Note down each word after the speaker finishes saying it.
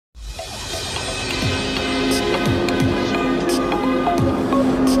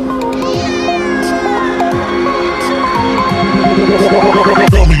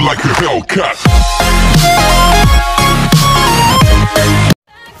Hellcat.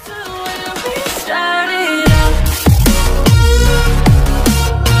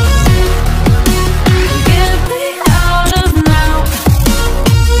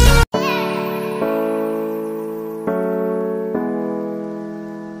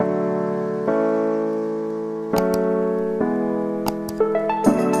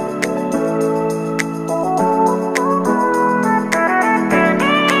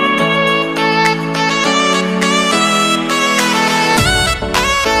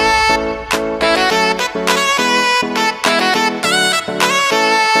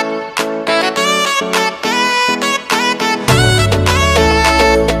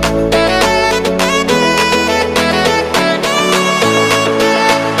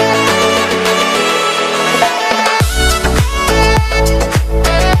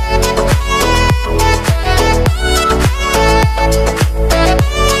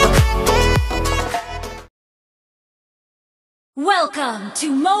 Welcome to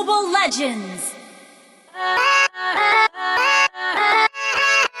Mobile Legends!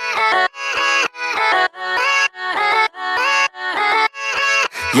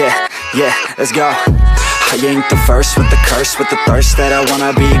 Yeah, let's go. I ain't the first with the curse, with the thirst that I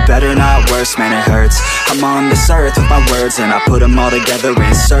wanna be better, not worse, man it hurts. I'm on this earth with my words and I put them all together,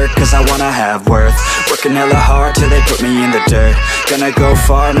 insert, cause I wanna have worth. Working hella hard till they put me in the dirt. Gonna go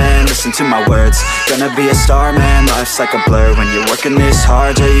far, man, listen to my words. Gonna be a star, man, life's like a blur. When you're working this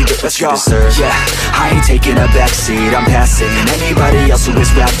hard till you get what you deserve. Yeah, I ain't taking a backseat, I'm passing anybody else who is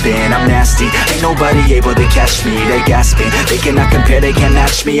rapping. I'm nasty, ain't nobody able to catch me. They gasping, they cannot compare, they can't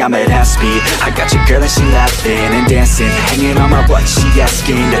match me. I'm at half speed, I got your girl and she laughing and dancing, hanging on my butt, she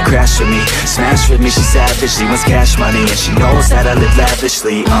asking to crash with me, smash with me, she savage, she wants cash money, and she knows that I live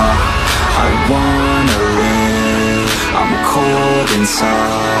lavishly. I wanna live, I'm cold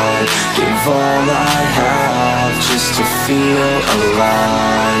inside, give all I have just to feel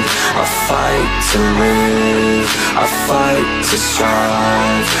alive. I fight to live, I fight to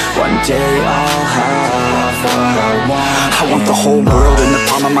strive, one day I'll have what I want. I want the whole world in the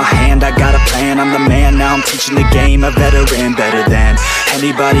palm of my hand, I got a plan, I'm the man, now I'm teaching the game, a veteran, better than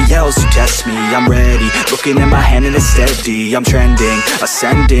anybody else who tests me. I'm ready, looking at my hand and it's steady. I'm trending,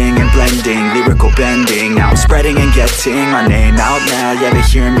 ascending and blending, lyrical bending. Now I'm spreading and getting my name out now. Yeah, they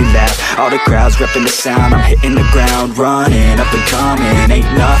hearing me laugh, all the crowds repping the sound. I'm hitting the ground, running, up and coming, ain't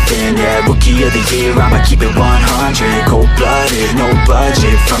nothing. Yeah, rookie of the year, I'ma keep it 100. Cold-blooded, no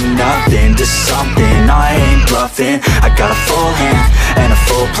budget, from nothing to something. I ain't bluffing, I got a full hand and a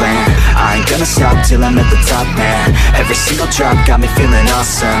full plan. I ain't gonna stop till I'm at the top, man. Every single drop got me feeling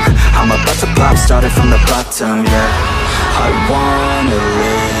awesome. I'm about to pop, started from the bottom, yeah. I wanna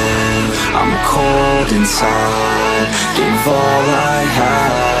live, I'm cold inside, give all I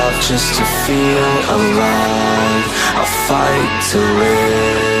have just to feel alive. I fight to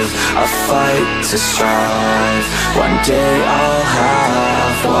live, I fight to strive, one day I'll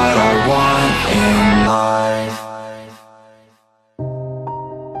have what I want in life.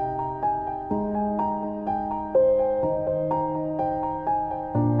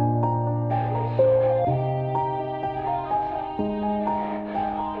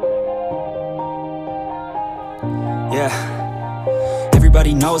 Yeah,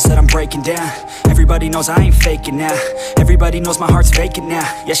 everybody knows that I'm breaking down. Everybody knows I ain't faking now. Everybody knows my heart's vacant now.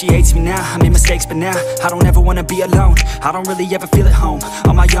 Yeah, she hates me now, I made mistakes but now I don't ever wanna be alone. I don't really ever feel at home,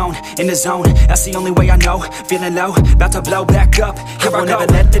 on my own, in the zone. That's the only way I know, feeling low, about to blow back up. Here I won't ever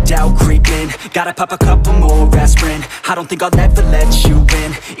let the doubt creep in. Gotta pop a couple more aspirin. I don't think I'll ever let you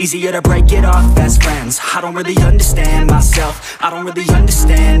in. Easier to break it off best friends. I don't really understand myself, I don't really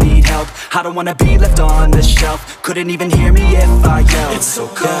understand, need help. I don't wanna be left on the shelf. Couldn't even hear me if I yelled. It's so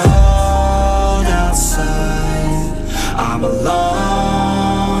cold outside, I'm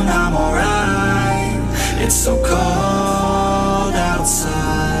alone, I'm alright. It's so cold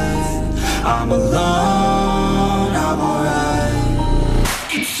outside, I'm alone, I'm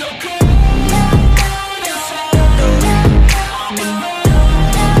alright. It's so cold.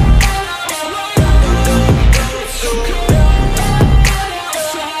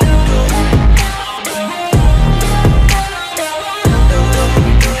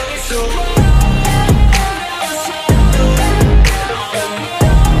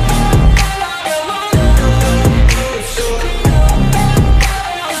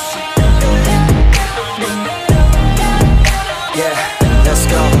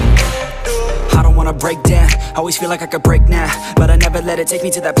 Always feel like I could break now, but I never let it take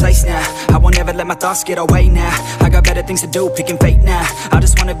me to that place now. I won't ever let my thoughts get away now. I got better things to do, picking fate now. I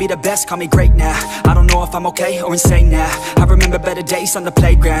just wanna be the best, call me great now. I don't know if I'm okay or insane now. I remember better days on the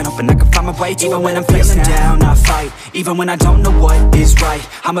playground, hoping I can find my way. Even when I'm feeling down, I fight. Even when I don't know what is right,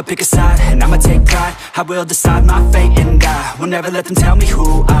 I'ma pick a side and I'ma take pride. I will decide my fate and I will never let them tell me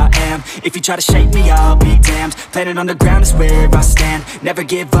who I am. If you try to shake me, I'll be damned. Planet on the ground is where I stand. Never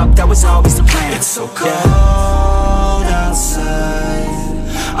give up, that was always the plan. It's so cold outside,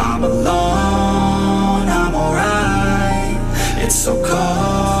 I'm alone, I'm alright. It's so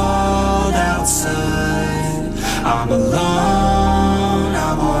cold outside, I'm alone,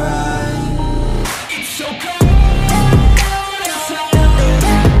 I'm alright. It's so cold.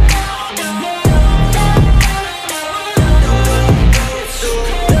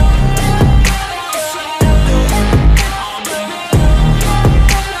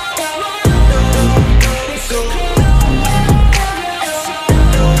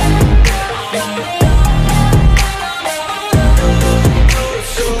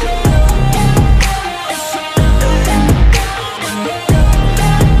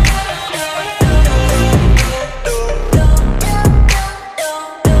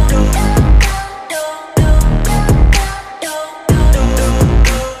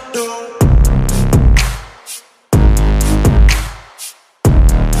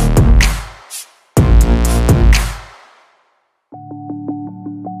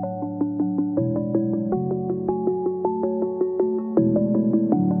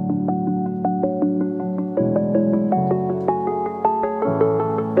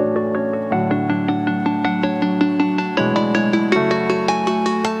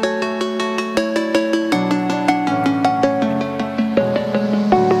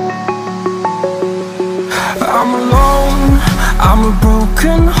 I'm alone, I'm a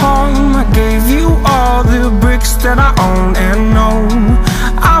broken home. I gave you all the bricks that I own and know.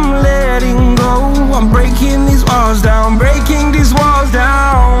 I'm letting go, I'm breaking these walls down, breaking these walls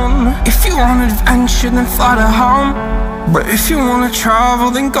down. If you want adventure, then fly to home. But if you wanna travel,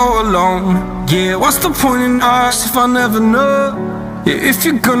 then go alone. Yeah, what's the point in us if I never know? Yeah, if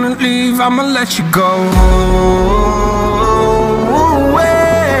you're gonna leave, I'ma let you go.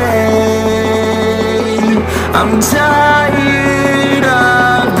 I'm tired.